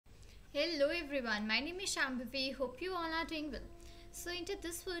Hello everyone, my name is Shambhavi. Hope you all are doing well. So into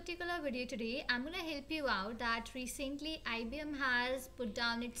this particular video today, I'm gonna help you out that recently IBM has put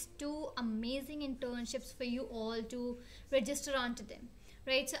down its two amazing internships for you all to register onto them.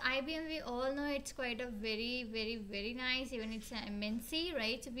 Right, so IBM, we all know it's quite a very nice, even it's an MNC,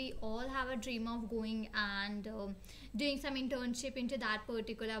 right? So we all have a dream of going and doing some internship into that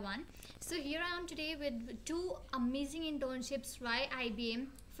particular one. So here I am today with two amazing internships by IBM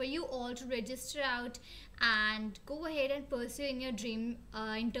for you all to register out and go ahead and pursue in your dream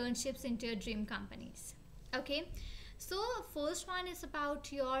internships into your dream companies. Okay, so first one is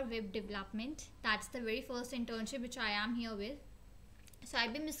about your web development. That's the very first internship which I am here with. So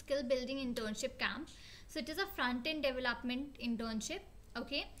IBM skill building internship camp. So it is a front end development internship.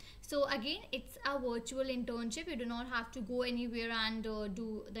 Okay, so again it's a virtual internship. You do not have to go anywhere and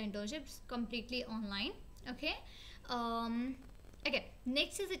do the internships completely online. Okay, okay,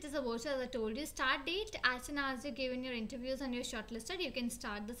 next is it is a virtual, as I told you. Start date as soon as you given your interviews and you're shortlisted, you can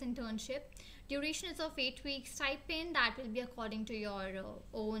start this internship. Duration is of 8 weeks. Stipend that will be according to your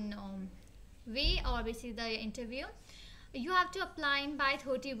own way, or basically the interview. You have to apply in by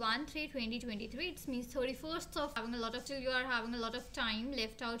 31/3/2023. It means 31st of having a lot of, till you are having a lot of time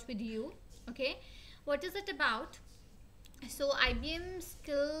left out with you. Okay, what is it about? So IBM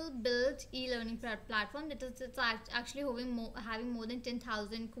skill built e-learning platform, that is, it's actually having more than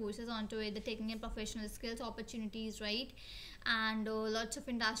 10,000 courses onto it, the technical and professional skills opportunities, right? And lots of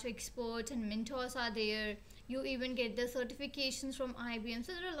industry experts and mentors are there. You even get the certifications from IBM.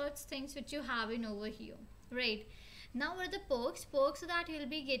 So there are lots of things which you have in over here, right? Now what are the perks? Perks are that you'll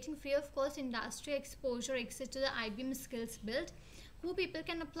be getting free of course industry exposure, access to the IBM skills built. Who people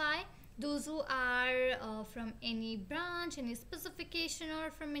can apply? Those who are from any branch, any specification,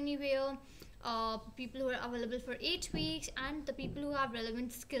 or from anywhere. People who are available for 8 weeks, and the people who have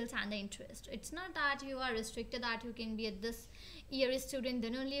relevant skills and the interest. It's not that you are restricted that you can be at this year student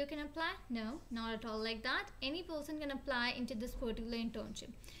then only you can apply. No, not at all like that. Any person can apply into this particular internship.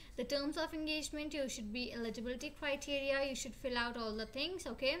 The terms of engagement, you should be eligibility criteria, you should fill out all the things.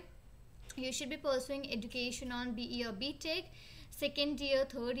 Okay, you should be pursuing education on BE or BTech, second year,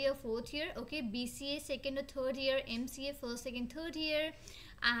 third year, fourth year. Okay, BCA second or third year, MCA first, second, third year.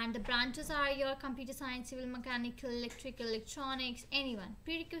 And the branches are your computer science, civil, mechanical, electrical, electronics, anyone.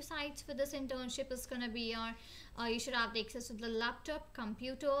 Prerequisites for this internship is gonna be your you should have the access to the laptop,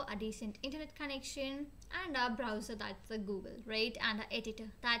 computer, a decent internet connection, and a browser, that's the Google, right? And an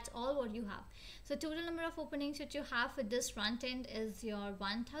editor. That's all what you have. So total number of openings that you have for this front end is your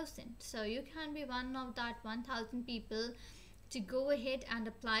 1,000. So you can be one of that 1,000 people to go ahead and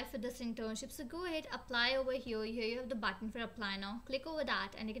apply for this internship. So go ahead, apply over here. Here you have the button for apply now. Click over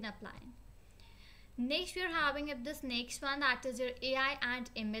that and you can apply. Next we are having up this next one, that is your AI and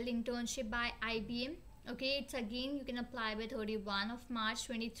ML internship by IBM. Okay, it's again you can apply by 31 of March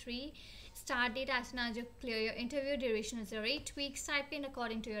 23. Start date as soon as you clear your interview. Duration is your 8 weeks. Stipend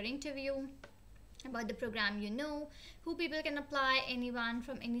according to your interview. About the program, you know who people can apply. Anyone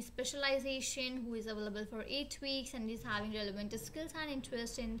from any specialization who is available for 8 weeks and is having relevant skills and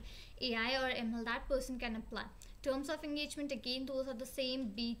interest in AI or ML, that person can apply. Terms of engagement, again those are the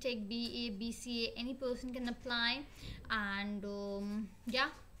same. BTech, BA, BCA, any person can apply. And yeah,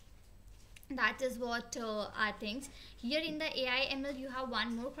 that is what are things. Here in the AI ML you have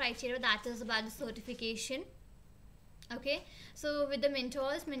one more criteria, that is about the certification. Okay, so with the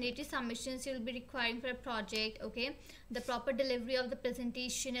mentors, mandatory submissions you'll be requiring for a project. Okay, the proper delivery of the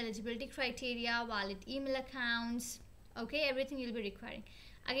presentation, eligibility criteria, valid email accounts. Okay, everything you'll be requiring.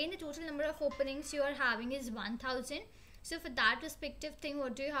 Again, the total number of openings you are having is 1,000. So for that respective thing,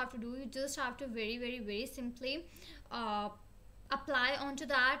 what do you have to do? You just have to very simply apply onto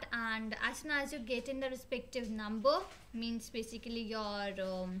that, and as soon as you get in the respective number, means basically your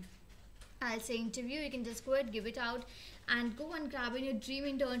I'll say interview, you can just go ahead, give it out, and go and grab in your dream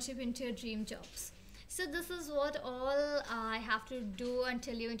internship into your dream jobs. So this is what all I have to do and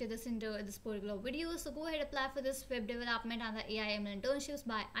tell you into this particular video. So go ahead, apply for this web development and the AI ML internships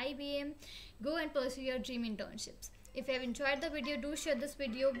by IBM. Go and pursue your dream internships. If you have enjoyed the video, do share this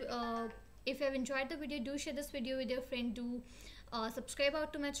video. If you have enjoyed the video, do share this video with your friend. Do subscribe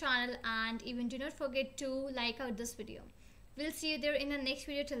out to my channel, and even do not forget to like out this video. We'll see you there in the next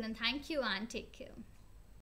video. Till then, thank you and take care.